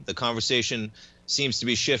today. The conversation seems to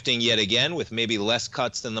be shifting yet again with maybe less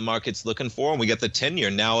cuts than the market's looking for. And we got the 10-year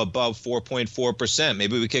now above 4.4%.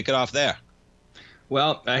 Maybe we kick it off there.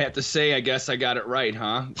 Well, I have to say, I guess I got it right,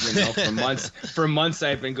 huh? For months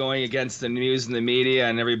I've been going against the news and the media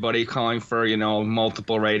and everybody calling for,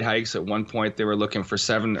 multiple rate hikes. At one point they were looking for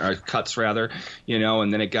 7 cuts rather,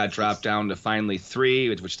 and then it got dropped down to finally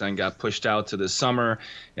 3, which then got pushed out to the summer.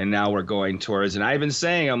 And now we're going towards, and I've been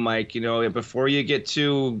saying, I'm like, before you get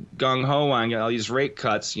too gung-ho on all these rate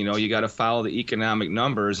cuts, you got to follow the economic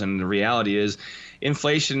numbers. And the reality is,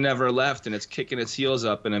 inflation never left, and it's kicking its heels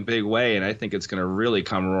up in a big way, and I think it's going to really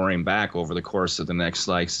come roaring back over the course of the next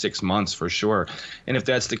 6 months for sure. And if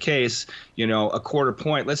that's the case, a quarter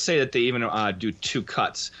point, let's say that they even do 2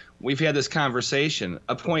 cuts. We've had this conversation.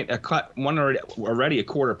 A quarter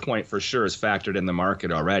point for sure is factored in the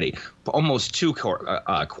market already. Almost 2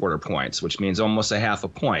 quarter points, which means almost a half a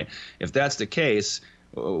point. If that's the case,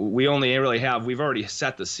 we've already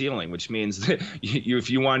set the ceiling, which means that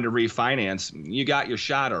if you wanted to refinance, you got your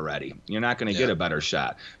shot already. You're not going to get a better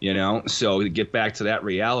shot, So to get back to that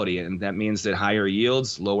reality, and that means that higher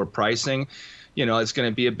yields, lower pricing, it's going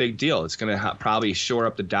to be a big deal. It's going to probably shore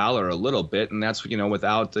up the dollar a little bit, and that's,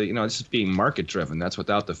 without the, this is being market driven. That's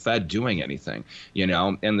without the Fed doing anything,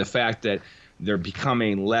 and the fact that they're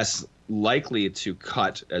becoming less likely to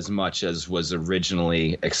cut as much as was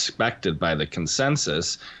originally expected by the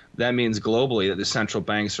consensus. That means globally that the central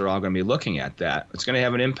banks are all going to be looking at that. It's going to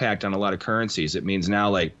have an impact on a lot of currencies. It means now,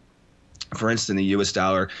 like, for instance, the U.S.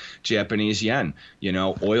 dollar, Japanese yen,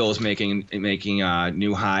 oil is making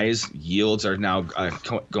new highs. Yields are now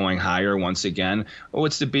going higher once again. Well,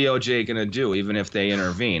 what's the BOJ going to do, even if they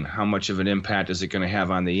intervene? How much of an impact is it going to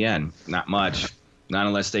have on the yen? Not much. Not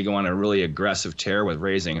unless they go on a really aggressive tear with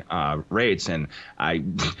raising rates. And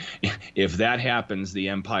if that happens, the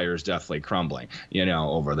empire is definitely crumbling,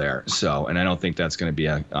 over there. So, and I don't think that's going to be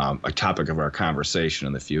a topic of our conversation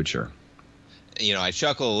in the future. I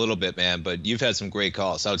chuckle a little bit, man, but you've had some great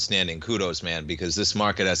calls. Outstanding. Kudos, man, because this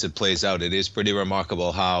market, as it plays out, it is pretty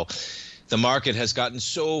remarkable how the market has gotten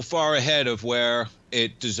so far ahead of where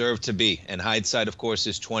it deserved to be. And hindsight, of course,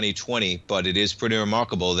 is 2020, but it is pretty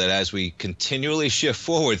remarkable that as we continually shift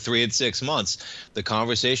forward 3 and 6 months, the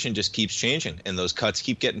conversation just keeps changing and those cuts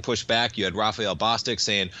keep getting pushed back. You had Raphael Bostic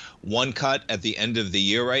saying 1 cut at the end of the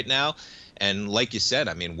year right now. And like you said,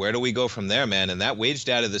 I mean, where do we go from there, man? And that wage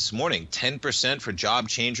data this morning, 10% for job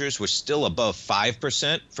changers. We're still above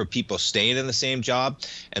 5% for people staying in the same job.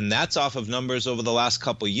 And that's off of numbers over the last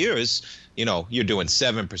couple of years. You're doing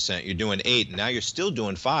 7%, you're doing 8%, and now you're still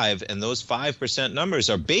doing 5%. And those 5% numbers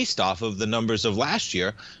are based off of the numbers of last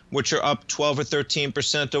year, which are up 12 or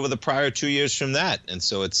 13% over the prior 2 years from that. And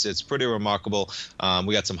so it's pretty remarkable.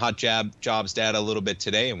 We got some hot jobs data a little bit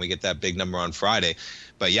today, and we get that big number on Friday.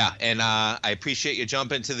 But yeah, and I appreciate you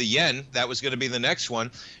jumping to the yen. That was going to be the next one.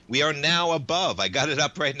 We are now above. I got it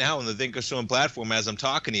up right now on the Thinkorswim platform as I'm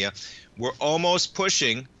talking to you. We're almost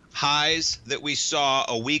pushing highs that we saw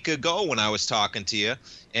a week ago when I was talking to you.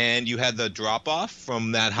 And you had the drop off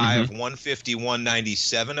from that high of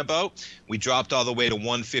 151.97 about. We dropped all the way to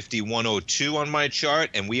 151.02 on my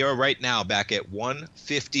chart, and we are right now back at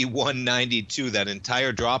 151.92. That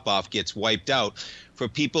entire drop off gets wiped out. For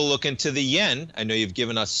people looking to the yen, I know you've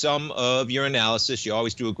given us some of your analysis. You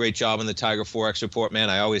always do a great job on the Tiger Forex report, man.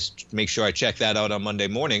 I always make sure I check that out on Monday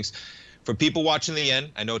mornings. For people watching the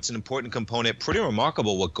yen, I know it's an important component. Pretty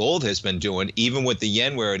remarkable what gold has been doing, even with the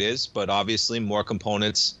yen where it is, but obviously more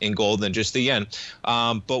components in gold than just the yen.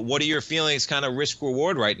 But what are your feelings, kind of risk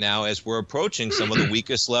reward right now as we're approaching some of the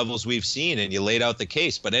weakest levels we've seen? And you laid out the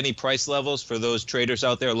case, but any price levels for those traders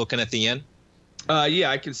out there looking at the yen? Yeah,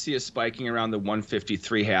 I can see us spiking around the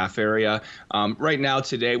 153.5 area. Right now,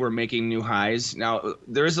 today, we're making new highs. Now,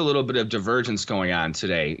 there is a little bit of divergence going on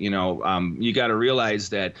today. You got to realize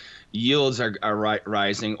that yields are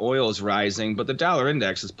rising, oil is rising, but the dollar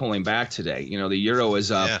index is pulling back today. The euro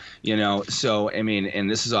is up, so, I mean, and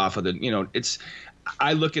this is off of the,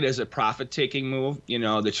 I look at it as a profit-taking move.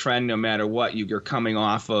 The trend, no matter what, you're coming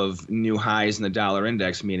off of new highs in the dollar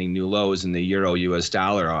index, meaning new lows in the euro-US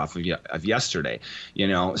dollar off of yesterday.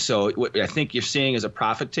 So what I think you're seeing is a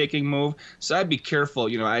profit-taking move. So I'd be careful.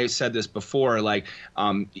 I said this before. Like,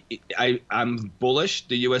 I'm bullish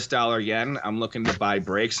the US dollar yen. I'm looking to buy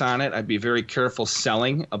breaks on it. I'd be very careful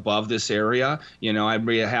selling above this area. I'd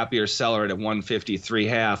be a happier seller at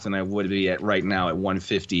 153.5 than I would be at right now at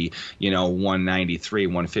 150. 193,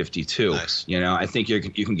 152. Nice. I think you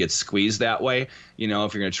can get squeezed that way. If you're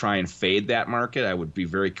going to try and fade that market, I would be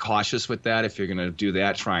very cautious with that. If you're going to do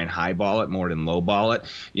that, try and highball it more than lowball it.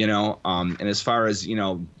 And as far as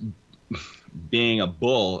being a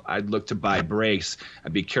bull, I'd look to buy breaks.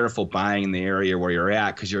 I'd be careful buying in the area where you're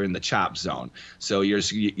at because you're in the chop zone. So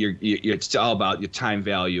it's all about your time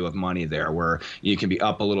value of money there, where you can be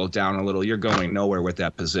up a little, down a little. You're going nowhere with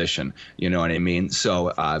that position. You know what I mean?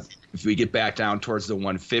 So if we get back down towards the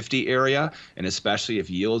 150 area, and especially if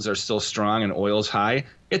yields are still strong and oil's high,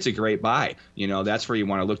 it's a great buy. That's where you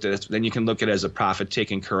want to look at it. Then you can look at it as a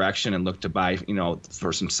profit-taking correction and look to buy,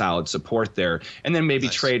 for some solid support there, and then maybe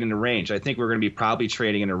trade in a range. I think we're going to be probably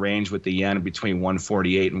trading in a range with the yen between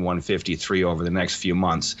 148 and 153 over the next few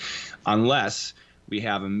months, unless we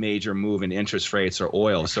have a major move in interest rates or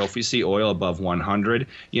oil. So if we see oil above 100,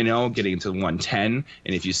 getting to 110,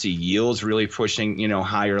 and if you see yields really pushing,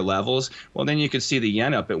 higher levels, well, then you could see the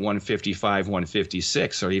yen up at 155,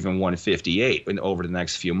 156, or even 158 over the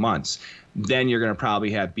next few months. Then you're going to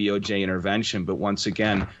probably have BOJ intervention. But once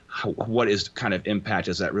again, what is kind of impact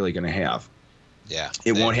is that really going to have? Yeah.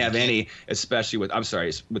 It won't have any, especially with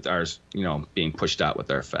ours, being pushed out with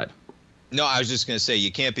our Fed. No, I was just going to say, you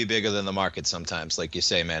can't be bigger than the market sometimes, like you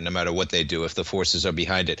say, man, no matter what they do, if the forces are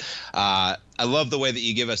behind it. I love the way that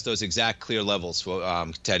you give us those exact clear levels,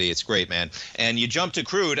 Teddy. It's great, man. And you jump to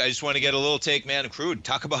crude. I just want to get a little take, man, of crude.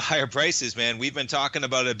 Talk about higher prices, man. We've been talking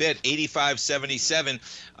about it a bit.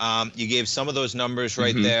 85.77. You gave some of those numbers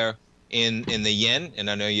right there. in the yen, and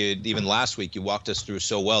I know you even last week you walked us through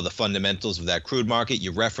so well the fundamentals of that crude market.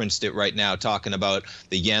 You referenced it right now, talking about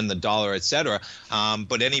the yen, the dollar, etc.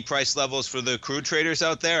 But any price levels for the crude traders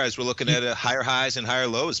out there as we're looking at higher highs and higher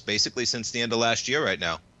lows, basically since the end of last year right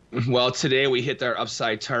now? Well, today we hit our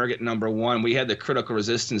upside target number one. We had the critical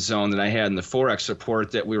resistance zone that I had in the Forex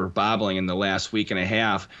report that we were bobbling in the last week and a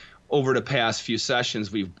half. Over the past few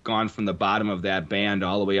sessions, we've gone from the bottom of that band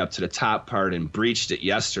all the way up to the top part and breached it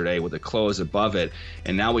yesterday with a close above it.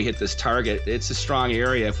 And now we hit this target. It's a strong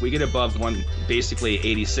area. If we get above basically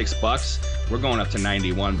 $86, we're going up to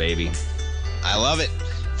 91, baby. I love it.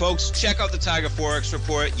 Folks, check out the Tiger Forex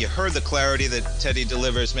report. You heard the clarity that Teddy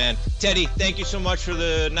delivers, man. Teddy, thank you so much for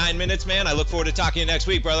the 9 minutes, man. I look forward to talking to you next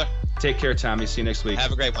week, brother. Take care, Tommy. See you next week.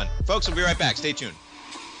 Have a great one. Folks, we'll be right back. Stay tuned.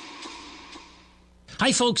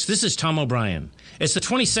 Hi, folks. This is Tom O'Brien. It's the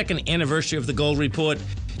 22nd anniversary of the Gold Report.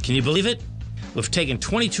 Can you believe it? We've taken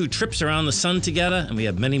 22 trips around the sun together, and we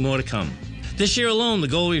have many more to come. This year alone, the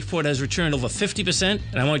Gold Report has returned over 50%,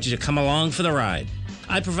 and I want you to come along for the ride.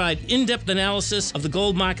 I provide in-depth analysis of the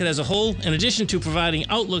gold market as a whole, in addition to providing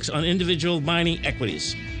outlooks on individual mining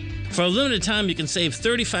equities. For a limited time, you can save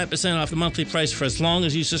 35% off the monthly price for as long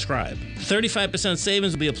as you subscribe. 35%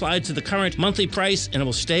 savings will be applied to the current monthly price, and it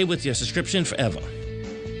will stay with your subscription forever.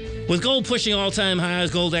 With gold pushing all-time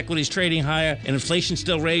highs, gold equities trading higher, and inflation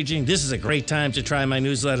still raging, this is a great time to try my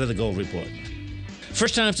newsletter, The Gold Report.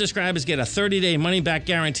 First-time subscribers get a 30-day money-back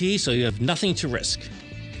guarantee, so you have nothing to risk.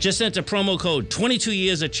 Just enter promo code 22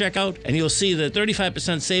 years at checkout, and you'll see the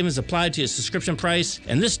 35% savings applied to your subscription price,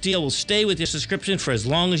 and this deal will stay with your subscription for as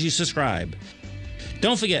long as you subscribe.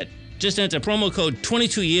 Don't forget, just enter promo code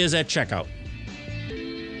 22 years at checkout.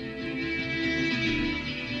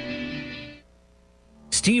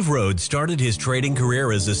 Steve Rhodes started his trading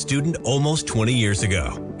career as a student almost 20 years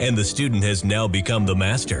ago, and the student has now become the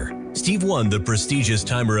master. Steve won the prestigious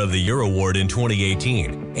Timer of the Year award in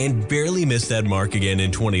 2018 and barely missed that mark again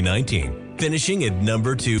in 2019, finishing at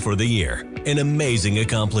number 2 for the year. An amazing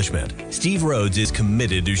accomplishment. Steve Rhodes is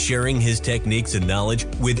committed to sharing his techniques and knowledge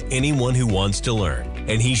with anyone who wants to learn,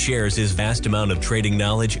 and he shares his vast amount of trading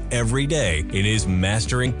knowledge every day in his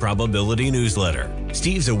Mastering Probability newsletter.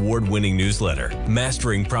 Steve's award-winning newsletter,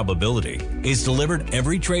 Mastering Probability, is delivered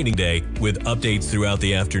every trading day with updates throughout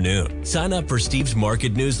the afternoon. Sign up for Steve's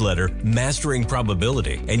market newsletter, Mastering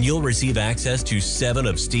Probability, and you'll receive access to 7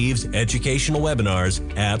 of Steve's educational webinars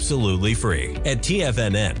absolutely free. At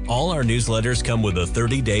TFNN, all our newsletters come with a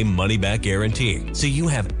 30-day money-back guarantee, so you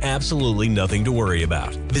have absolutely nothing to worry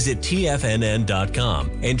about. Visit TFNN.com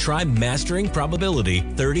and try Mastering Probability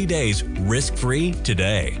 30 days risk-free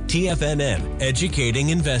today. TFNN, educating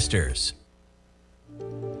investors.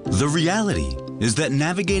 The reality is that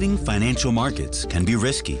navigating financial markets can be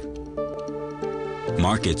risky.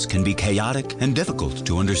 Markets can be chaotic and difficult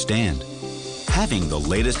to understand. Having the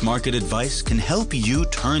latest market advice can help you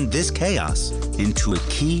turn this chaos into a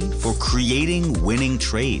key for creating winning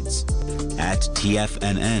trades. At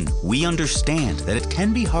TFNN, we understand that it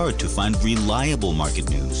can be hard to find reliable market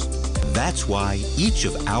news. That's why each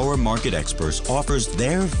of our market experts offers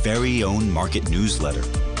their very own market newsletter,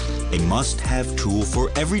 a must-have tool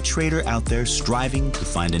for every trader out there striving to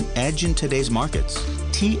find an edge in today's markets.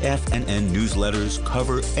 TFNN newsletters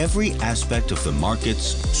cover every aspect of the markets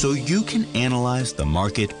so you can analyze the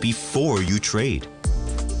market before you trade.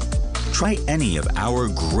 Try any of our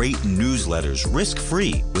great newsletters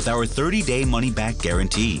risk-free with our 30-day money-back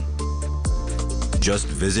guarantee. Just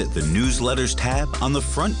visit the Newsletters tab on the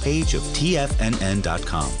front page of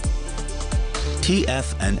TFNN.com.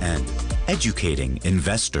 TFNN, educating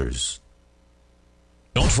investors.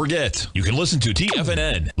 Don't forget, you can listen to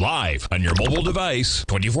TFNN live on your mobile device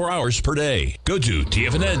 24 hours per day. Go to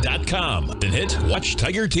TFNN.com, then hit Watch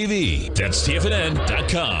Tiger TV. That's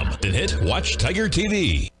TFNN.com, then hit Watch Tiger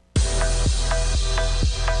TV.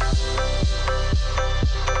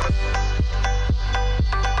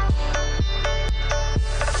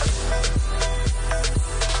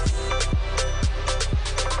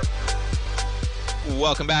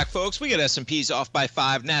 Welcome back, folks. We got S&P's off by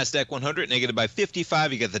 5, NASDAQ 100 negative by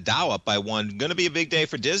 55. You got the Dow up by 1. Going to be a big day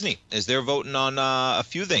for Disney as they're voting on a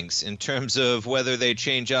few things in terms of whether they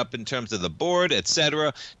change up in terms of the board,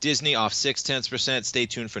 etc. Disney off 0.6%. Stay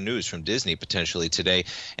tuned for news from Disney potentially today.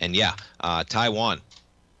 And yeah, Taiwan.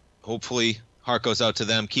 Hopefully Heart goes out to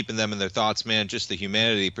them, keeping them in their thoughts, man. Just the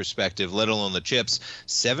humanity perspective, let alone the chips.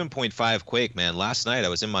 7.5 quake, man. Last night I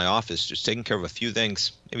was in my office just taking care of a few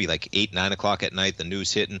things, maybe like 8, 9 o'clock at night, the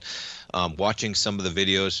news hitting, watching some of the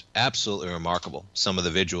videos. Absolutely remarkable. Some of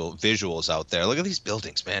the visuals out there. Look at these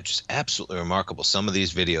buildings, man. Just absolutely remarkable. Some of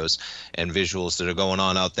these videos and visuals that are going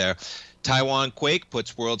on out there. Taiwan quake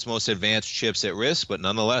puts world's most advanced chips at risk, but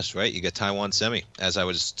nonetheless, right, you get Taiwan semi, as I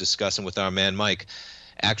was discussing with our man Mike.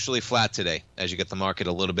 Actually flat today. As you get the market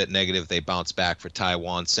a little bit negative, they bounce back for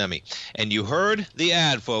Taiwan semi. And you heard the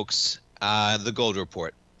ad, folks, the gold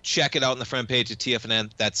report. Check it out on the front page of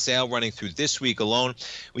TFNN. That sale running through this week alone.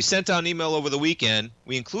 We sent out an email over the weekend.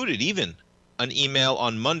 We included even an email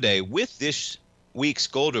on Monday with this week's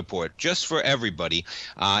gold report just for everybody.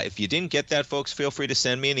 If you didn't get that, folks, feel free to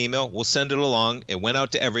send me an email. We'll send it along. It went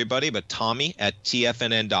out to everybody, but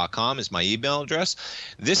Tommy@tfnn.com is my email address.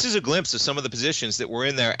 This is a glimpse of some of the positions that were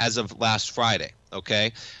in there as of last Friday,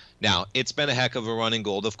 okay? Now, it's been a heck of a run in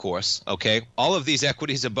gold, of course, okay? All of these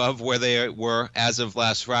equities above where they were as of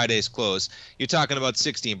last Friday's close, you're talking about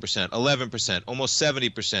 16%, 11%, almost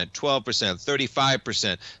 70%, 12%,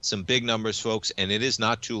 35%. Some big numbers, folks, and it is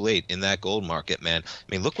not too late in that gold market, man.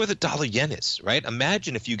 I mean, look where the dollar yen is, right?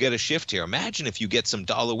 Imagine if you get a shift here. Imagine if you get some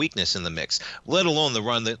dollar weakness in the mix, let alone the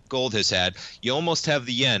run that gold has had. You almost have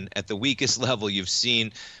the yen at the weakest level you've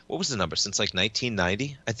seen. What was the number? Since like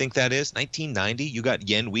 1990, I think that is. 1990, you got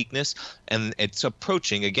yen weakness, and it's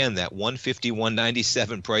approaching, again, that 150,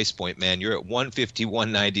 197 price point, man. You're at 150,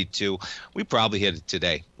 192. We probably hit it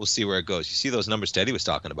today. We'll see where it goes. You see those numbers Teddy was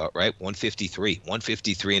talking about, right? 153,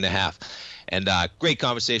 153 and a half. And great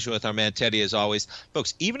conversation with our man Teddy, as always.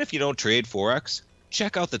 Folks, even if you don't trade Forex,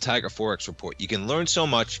 check out the Tiger Forex report. You can learn so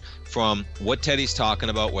much from what Teddy's talking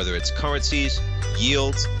about, whether it's currencies,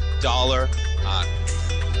 yields, dollar,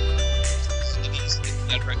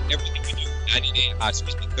 everything we do,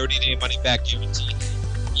 30-day money-back guarantee.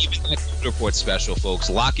 Even that gold report special, folks.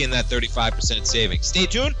 Lock in that 35% savings. Stay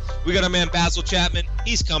tuned. We got our man Basil Chapman.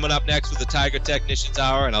 He's coming up next with the Tiger Technicians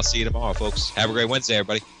Hour, and I'll see you tomorrow, folks. Have a great Wednesday,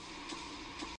 everybody.